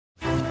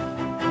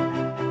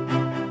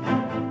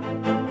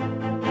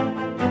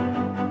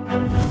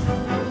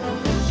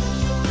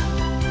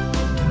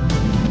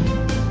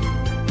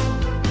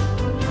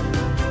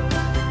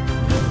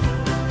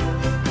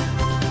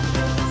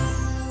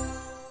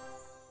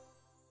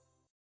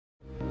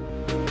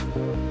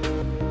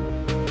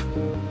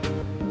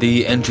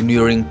The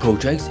Engineering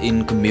Projects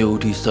in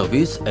Community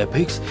Service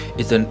 (EPICS)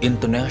 is an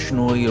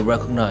internationally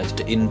recognized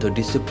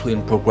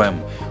interdiscipline program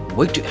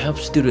which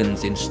helps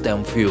students in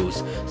STEM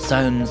fields,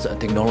 science,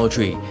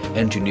 technology,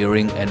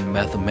 engineering and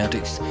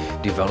mathematics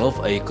develop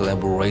a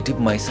collaborative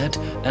mindset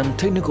and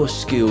technical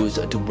skills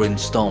to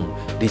brainstorm,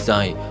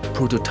 design,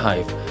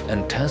 prototype,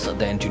 and test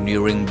the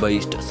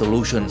engineering-based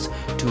solutions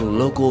to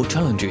local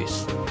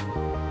challenges.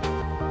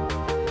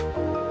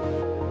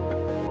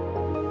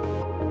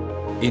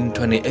 In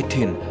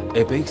 2018,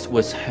 EPICS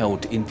was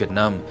held in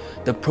Vietnam.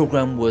 The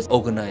program was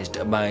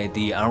organized by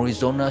the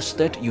Arizona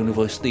State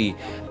University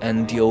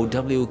and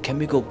DOW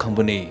Chemical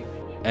Company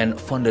and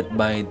funded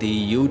by the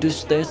United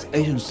States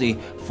Agency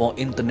for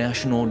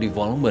International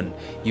Development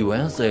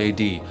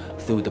 (USAID)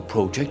 through the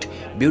project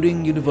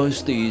Building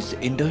Universities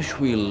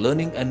Industry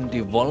Learning and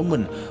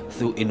Development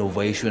through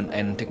Innovation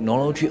and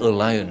Technology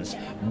Alliance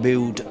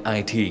 (BUILD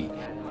IT).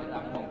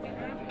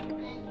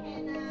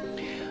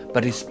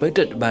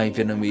 Participated by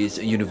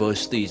Vietnamese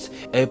universities,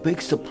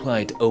 EPICS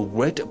supplied a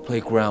great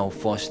playground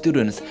for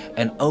students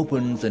and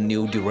opened a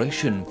new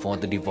direction for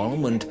the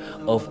development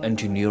of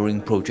engineering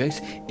projects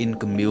in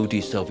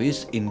community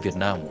service in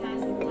Vietnam.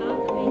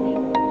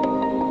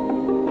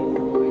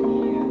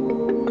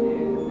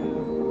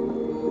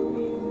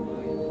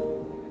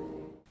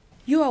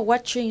 You are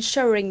watching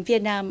Sharing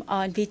Vietnam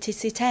on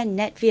VTC10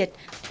 NetViet.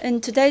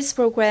 In today's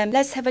program,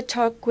 let's have a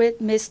talk with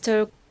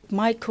Mr.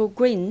 Michael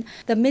Greene,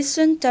 the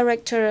Mission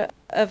Director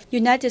of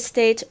United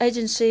States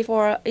Agency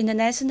for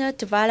International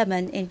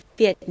Development in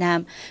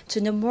Vietnam,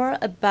 to know more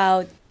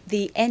about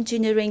the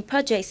Engineering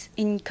Projects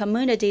in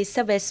Community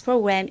Service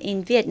Program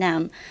in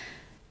Vietnam.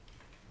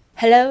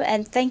 Hello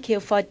and thank you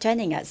for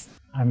joining us.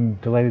 I'm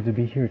delighted to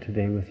be here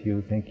today with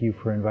you. Thank you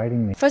for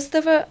inviting me. First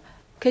of all,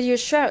 could you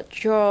share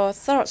your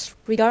thoughts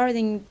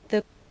regarding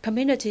the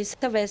community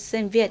service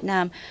in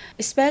Vietnam,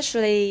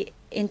 especially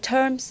in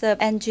terms of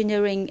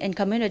engineering and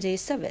community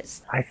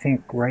service? I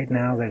think right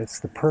now that it's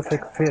the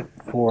perfect fit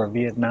for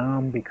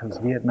Vietnam because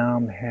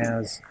Vietnam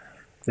has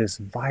this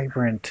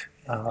vibrant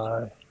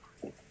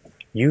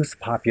youth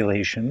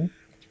population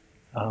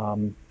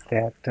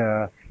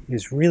that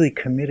is really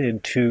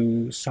committed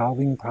to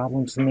solving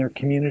problems in their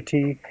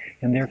community,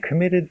 and they're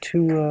committed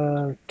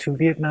to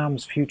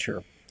Vietnam's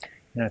future.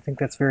 And I think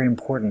that's very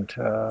important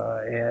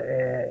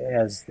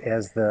as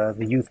the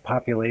youth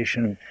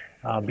population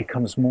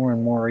becomes more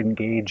and more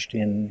engaged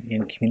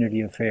in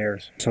community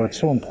affairs. So it's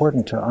so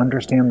important to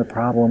understand the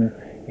problem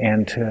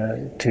and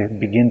to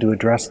begin to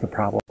address the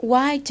problem.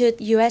 Why did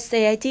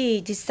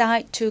USAID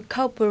decide to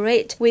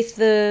cooperate with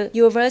the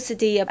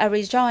University of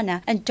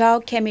Arizona and Dow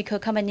Chemical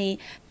Company,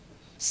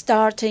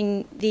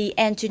 starting the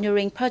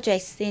engineering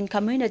projects in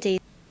community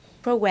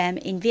program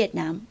in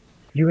Vietnam?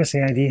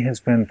 USAID has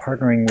been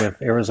partnering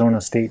with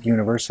Arizona State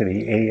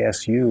University,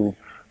 ASU,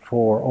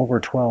 for over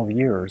 12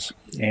 years,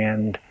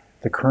 and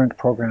the current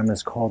program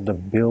is called the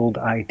BUILD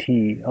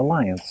IT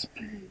Alliance.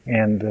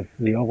 And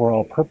the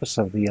overall purpose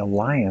of the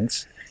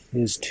alliance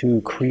is to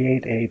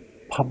create a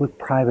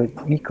public-private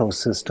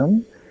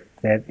ecosystem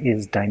that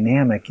is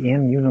dynamic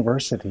in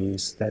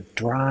universities, that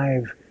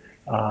drive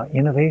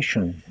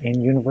innovation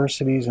in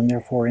universities and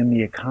therefore in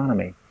the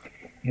economy.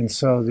 And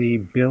so the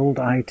BUILD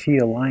IT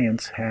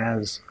Alliance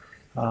has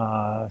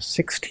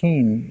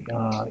 16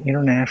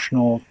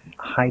 international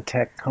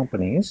high-tech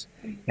companies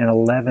and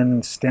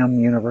 11 STEM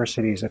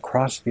universities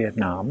across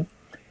Vietnam.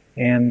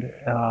 And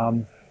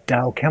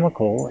Dow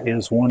Chemical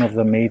is one of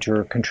the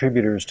major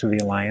contributors to the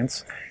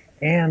alliance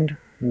and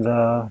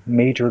the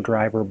major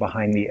driver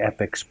behind the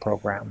EPICS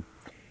program.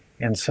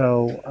 And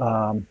so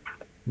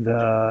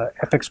the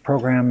EPICS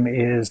program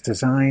is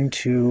designed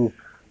to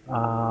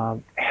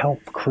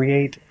help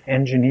create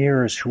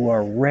engineers who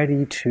are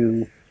ready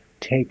to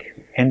take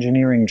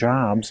engineering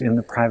jobs in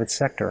the private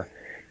sector.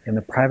 In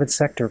the private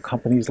sector,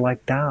 companies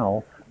like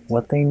Dow,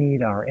 what they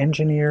need are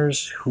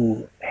engineers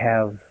who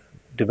have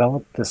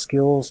developed the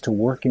skills to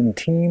work in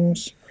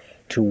teams,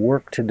 to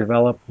work to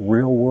develop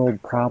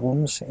real-world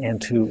problems, and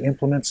to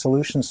implement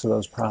solutions to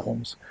those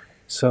problems.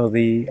 So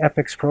the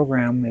EPICS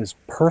program is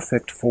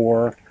perfect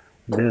for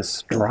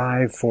this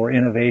drive for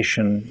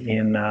innovation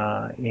in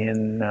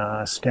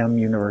STEM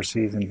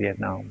universities in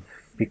Vietnam,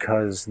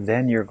 because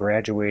then you're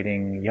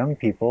graduating young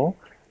people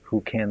who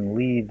can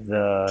lead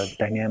the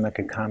dynamic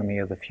economy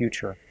of the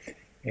future.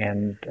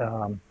 And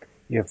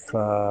if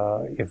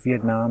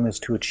Vietnam is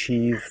to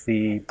achieve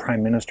the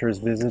Prime Minister's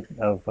vision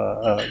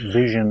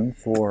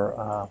for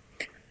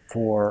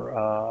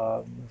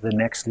the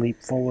next leap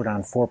forward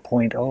on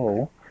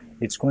 4.0,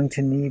 it's going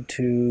to need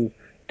to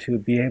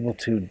be able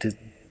to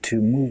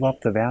move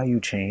up the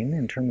value chain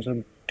in terms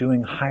of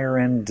doing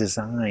higher-end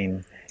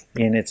design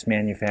in its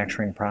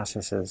manufacturing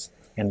processes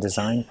and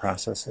design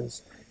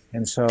processes.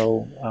 And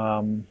so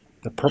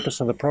the purpose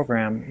of the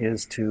program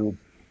is to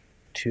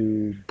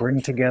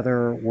bring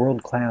together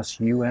world-class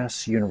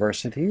U.S.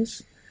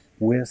 universities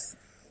with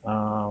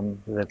the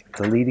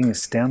leading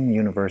STEM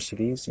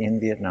universities in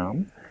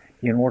Vietnam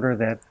in order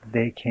that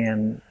they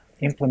can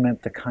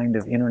implement the kind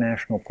of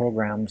international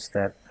programs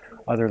that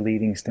other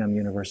leading STEM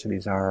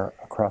universities are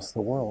across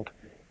the world.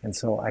 And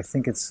so I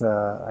think it's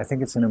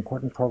an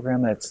important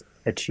program that's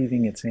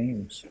achieving its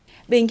aims.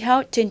 Being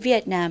held in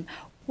Vietnam,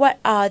 what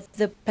are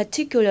the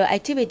particular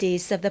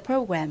activities of the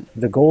program?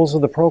 The goals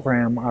of the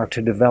program are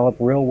to develop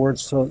real-world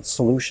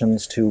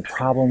solutions to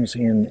problems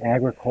in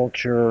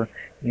agriculture,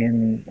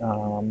 in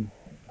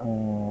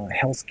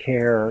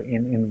healthcare,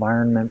 in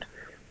environment,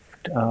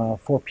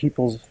 for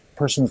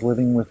persons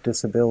living with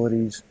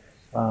disabilities,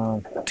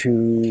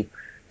 to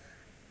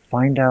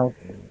find out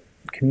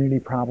community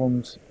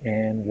problems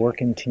and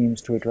work in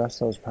teams to address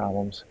those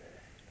problems.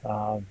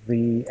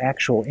 The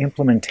actual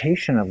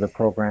implementation of the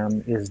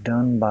program is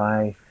done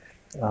by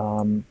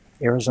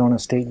Arizona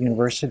State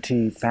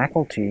University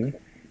faculty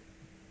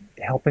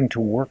helping to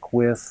work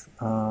with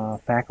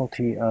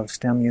faculty of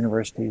STEM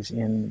universities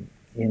in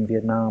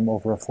Vietnam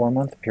over a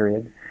 4-month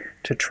period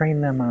to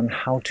train them on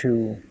how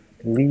to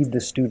lead the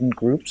student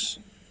groups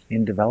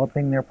in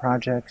developing their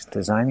projects,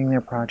 designing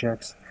their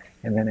projects,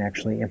 and then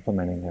actually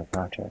implementing their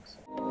projects.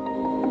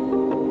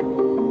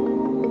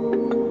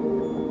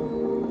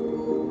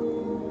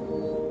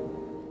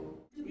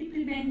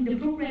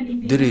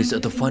 This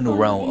is the final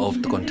round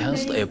of the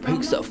contest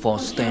Epics for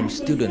STEM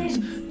students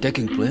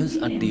taking place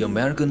at the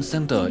American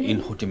Center in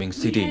Ho Chi Minh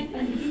City.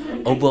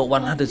 Over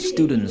 100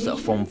 students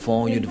from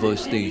 4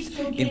 universities,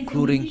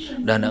 including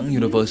Da Nang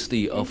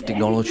University of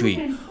Technology,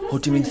 Ho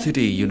Chi Minh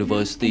City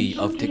University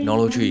of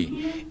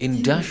Technology,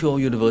 Industrial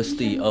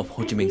University of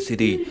Ho Chi Minh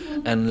City,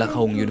 and Lạc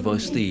Hồng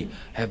University,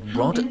 have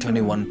brought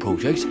 21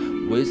 projects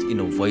with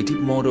innovative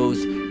models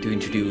to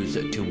introduce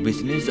to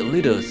business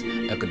leaders,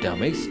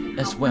 academics,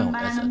 as well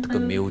as the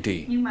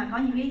community.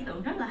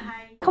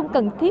 Không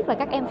cần thiết là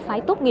các em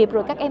phải tốt nghiệp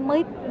rồi các em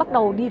mới bắt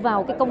đầu đi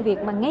vào cái công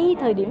việc, mà ngay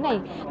thời điểm này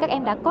các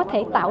em đã có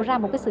thể tạo ra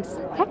một cái sự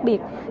khác biệt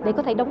để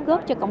có thể đóng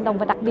góp cho cộng đồng,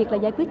 và đặc biệt là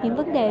giải quyết những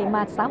vấn đề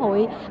mà xã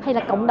hội hay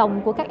là cộng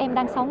đồng của các em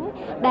đang sống,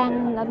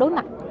 đang đối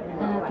mặt.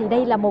 Thì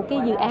đây là một cái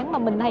dự án mà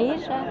mình thấy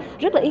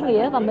rất là ý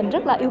nghĩa và mình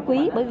rất là yêu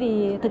quý, bởi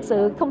vì thực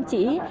sự không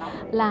chỉ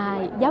là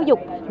giáo dục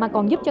mà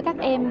còn giúp cho các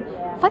em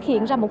phát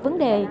hiện ra một vấn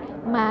đề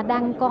mà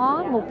đang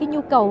có một cái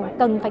nhu cầu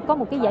cần phải có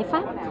một cái giải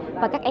pháp,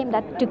 và các em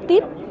đã trực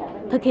tiếp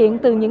thực hiện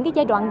từ những cái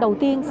giai đoạn đầu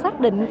tiên xác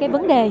định cái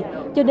vấn đề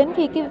cho đến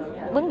khi cái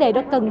vấn đề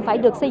đó cần phải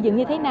được xây dựng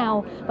như thế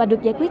nào và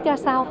được giải quyết ra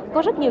sao.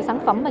 Có rất nhiều sản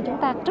phẩm mà chúng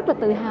ta rất là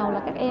tự hào là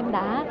các em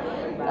đã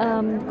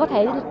có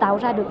thể tạo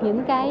ra được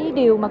những cái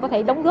điều mà có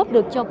thể đóng góp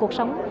được cho cuộc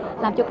sống,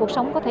 làm cho cuộc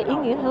sống có thể ý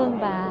nghĩa hơn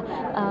và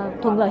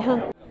thuận lợi hơn.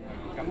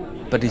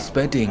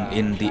 Participating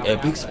in the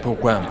EPICS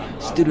program,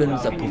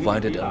 students are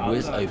provided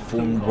with a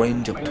full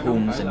range of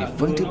tools and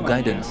effective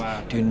guidance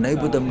to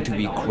enable them to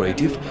be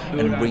creative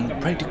and bring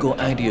practical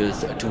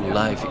ideas to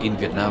life in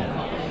Vietnam.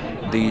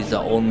 These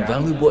are all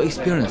valuable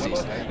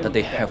experiences that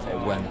they have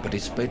when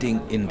participating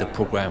in the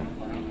program.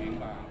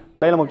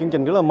 Đây là một chương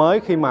trình rất là mới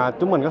khi mà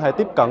chúng mình có thể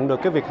tiếp cận được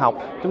cái việc học,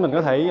 chúng mình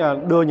có thể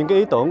đưa những cái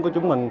ý tưởng của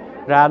chúng mình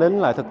ra đến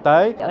lại thực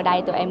tế. Ở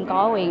đây tụi em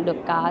có quyền được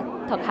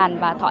thực hành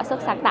và thỏa sức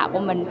sáng tạo của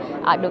mình,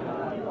 được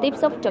tiếp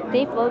xúc trực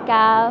tiếp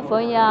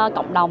với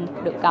cộng đồng,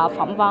 được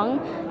phỏng vấn,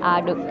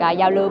 được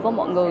giao lưu với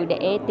mọi người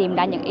để tìm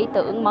ra những ý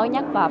tưởng mới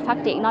nhất và phát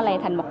triển nó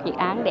lên thành một dự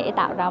án để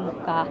tạo ra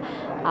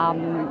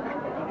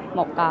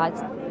một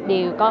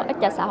điều có ích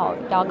cho xã hội,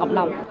 cho cộng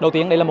đồng. Đầu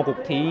tiên đây là một cuộc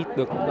thi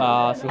được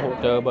sự hỗ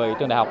trợ bởi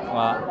trường đại học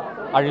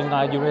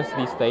Arizona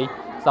University State.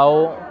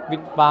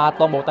 Và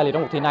toàn bộ tài liệu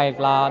trong cuộc thi này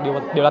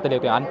đều là tài liệu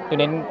tiếng Anh, cho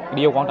nên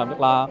điều quan trọng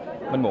nhất là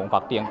mình muốn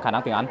phát triển khả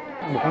năng tiếng Anh,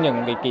 một trong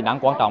những cái kỹ năng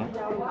quan trọng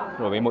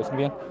đối với mỗi sinh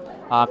viên.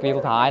 Cái điều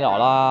thứ hai đó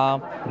là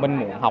mình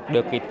muốn học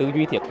được cái tư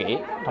duy thiết kế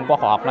thông qua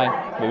khóa học này,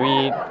 bởi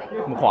vì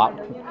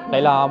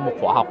đây là một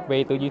khóa học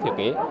về tư duy thiết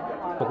kế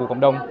phục vụ cộng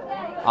đồng.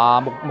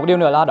 Một điều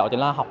nữa là đó chính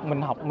là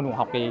mình muốn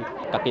học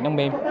các kỹ năng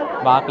mềm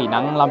và kỹ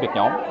năng làm việc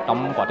nhóm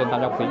trong quá trình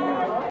tham gia cuộc thi.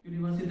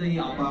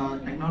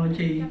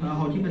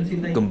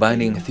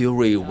 Combining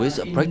theory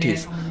with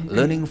practice,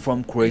 learning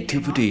from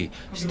creativity,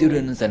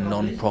 students and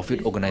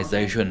non-profit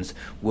organizations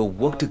will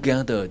work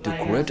together to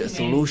create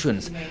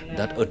solutions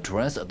that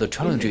address the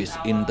challenges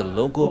in the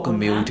local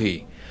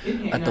community.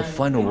 At the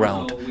final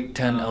round,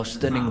 10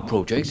 outstanding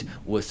projects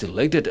were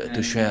selected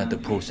to share the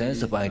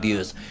process of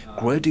ideas,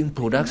 creating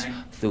products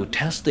through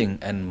testing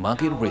and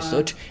market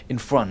research in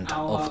front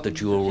of the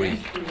jury.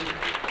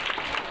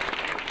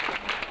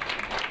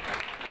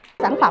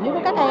 Sản phẩm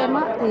của các em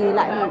thì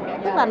lại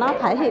tức là nó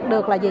thể hiện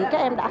được là gì,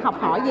 các em đã học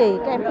hỏi gì,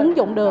 các em ứng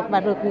dụng được và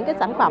được những cái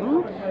sản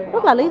phẩm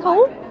rất là lý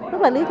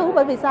thú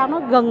bởi vì sao, nó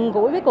gần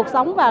gũi với cuộc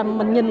sống và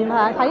mình nhìn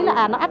thấy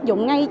là nó áp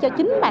dụng ngay cho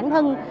chính bản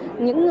thân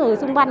những người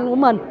xung quanh của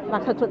mình và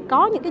thực sự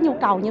có những cái nhu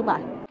cầu như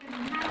vậy.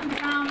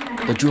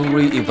 The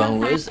jury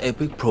evaluates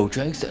EPIC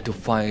projects to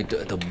find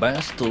the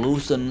best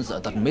solutions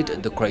that meet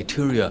the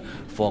criteria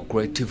for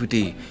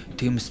creativity,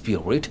 team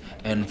spirit,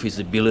 and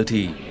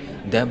feasibility.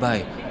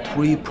 Thereby,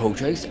 3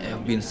 projects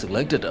have been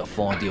selected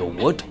for the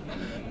award.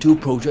 Two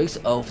projects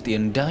of the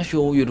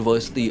Industrial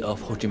University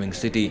of Ho Chi Minh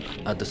City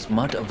are the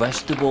Smart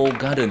Vegetable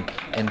Garden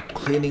and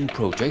Cleaning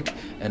Project,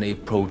 and a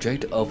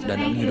project of Da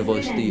Nang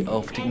University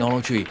of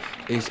Technology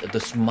is the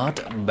Smart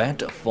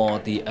Bed for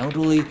the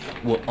Elderly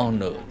were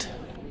honored.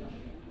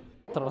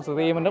 Thật sự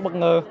thì mình rất bất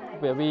ngờ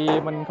bởi vì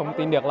mình không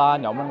tin được là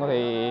nhóm mình có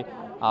thể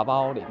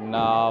vào đến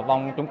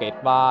vòng chung kết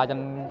và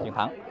giành chiến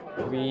thắng.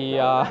 Bởi vì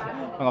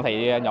mình có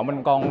thể nhóm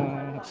mình còn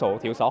một số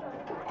thiếu sót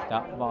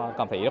và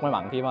cảm thấy rất may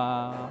mắn khi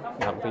mà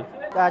tham thi.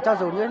 Cho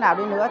dù như thế nào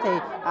đi nữa thì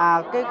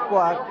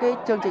cái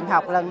chương trình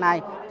học lần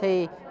này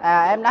thì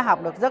em đã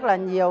học được rất là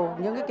nhiều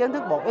những cái kiến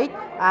thức bổ ích,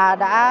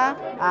 đã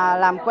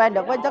làm quen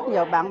được với rất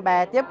nhiều bạn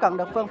bè, tiếp cận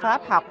được phương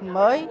pháp học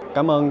mới.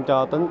 Cảm ơn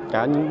cho tất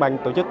cả những ban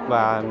tổ chức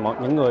và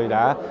những người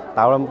đã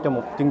tạo ra cho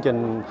một chương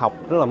trình học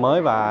rất là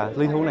mới và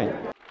lý thú này.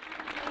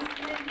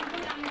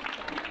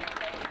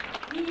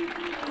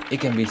 It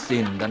can be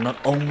seen that not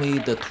only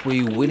the three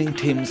winning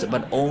teams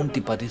but all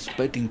the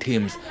participating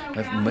teams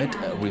have made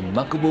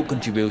remarkable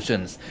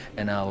contributions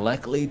and are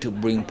likely to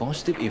bring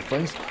positive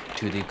effects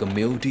to the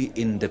community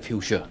in the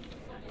future.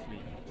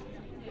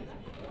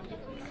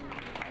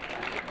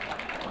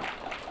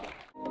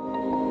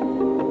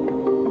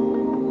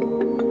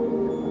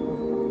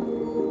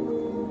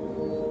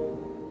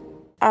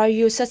 Are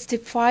you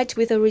satisfied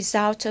with the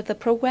result of the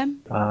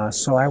program?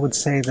 So I would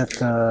say that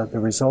the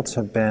results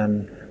have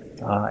been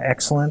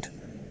excellent.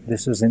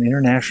 This is an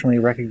internationally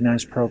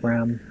recognized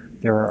program.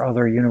 There are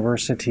other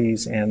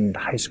universities and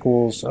high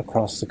schools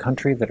across the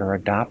country that are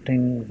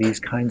adopting these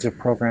kinds of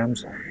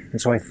programs. And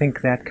so I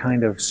think that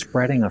kind of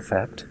spreading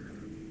effect,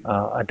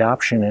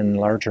 adoption in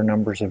larger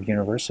numbers of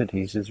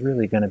universities, is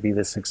really going to be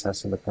the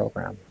success of the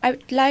program. I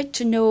would like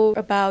to know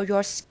about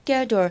your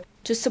schedule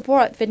to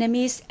support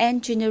Vietnamese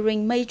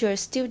engineering major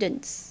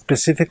students.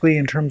 Specifically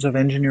in terms of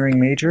engineering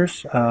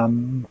majors,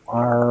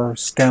 our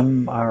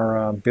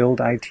Build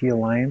IT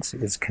Alliance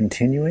is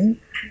continuing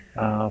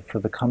for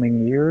the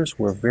coming years.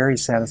 We're very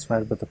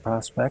satisfied with the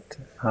prospect.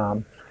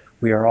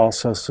 We are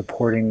also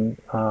supporting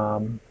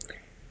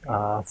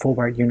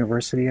Fulbright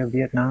University of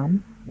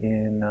Vietnam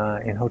in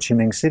Ho Chi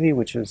Minh City,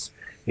 which is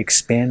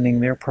expanding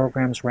their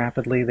programs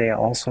rapidly. They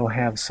also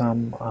have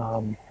some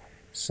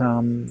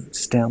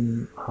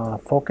STEM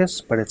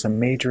focus, but it's a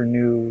major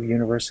new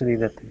university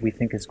that we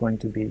think is going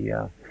to be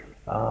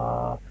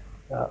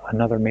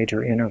another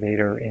major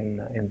innovator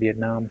in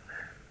Vietnam.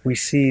 We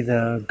see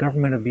the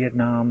government of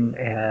Vietnam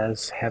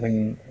as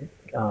having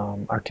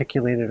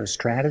articulated a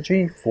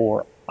strategy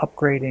for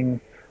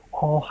upgrading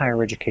all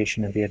higher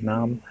education in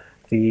Vietnam.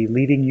 The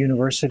leading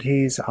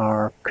universities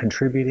are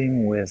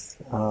contributing with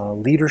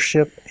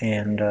leadership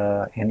and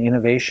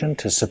innovation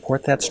to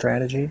support that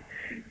strategy.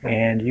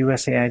 And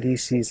USAID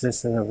sees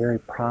this as a very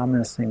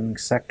promising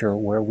sector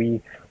where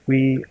we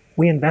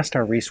invest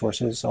our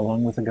resources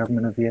along with the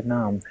government of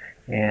Vietnam,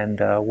 and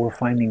we're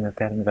finding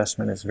that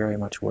investment is very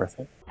much worth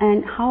it.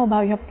 And how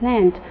about your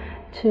plan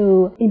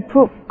to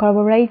improve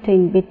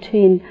collaborating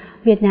between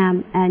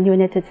Vietnam and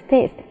United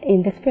States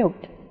in this field?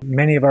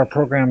 Many of our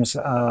programs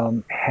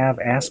have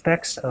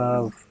aspects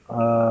of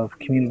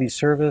community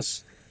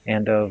service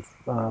and of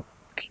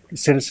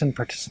citizen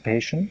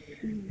participation,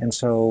 and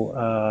so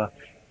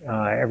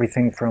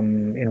everything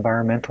from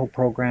environmental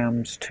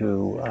programs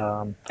to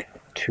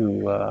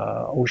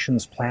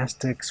oceans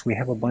plastics. We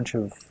have a bunch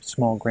of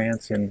small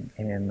grants to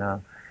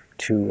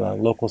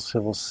local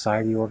civil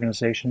society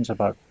organizations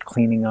about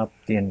cleaning up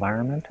the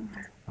environment,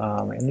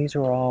 and these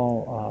are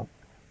all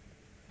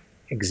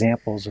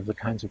examples of the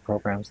kinds of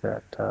programs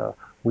that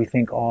we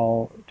think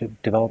all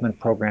development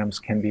programs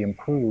can be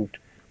improved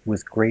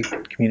with great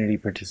community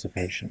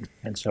participation.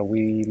 And so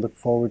we look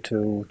forward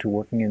to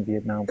working in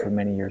Vietnam for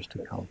many years to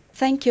come.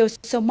 Thank you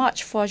so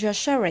much for your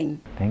sharing.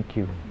 Thank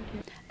you.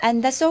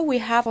 And that's all we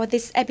have for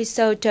this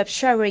episode of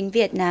Sharing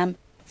Vietnam.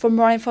 For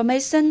more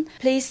information,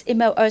 please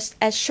email us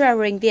at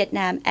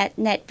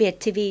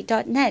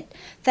sharingvietnam@netvietTV.net.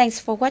 Thanks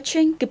for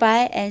watching.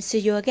 Goodbye and see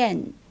you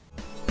again.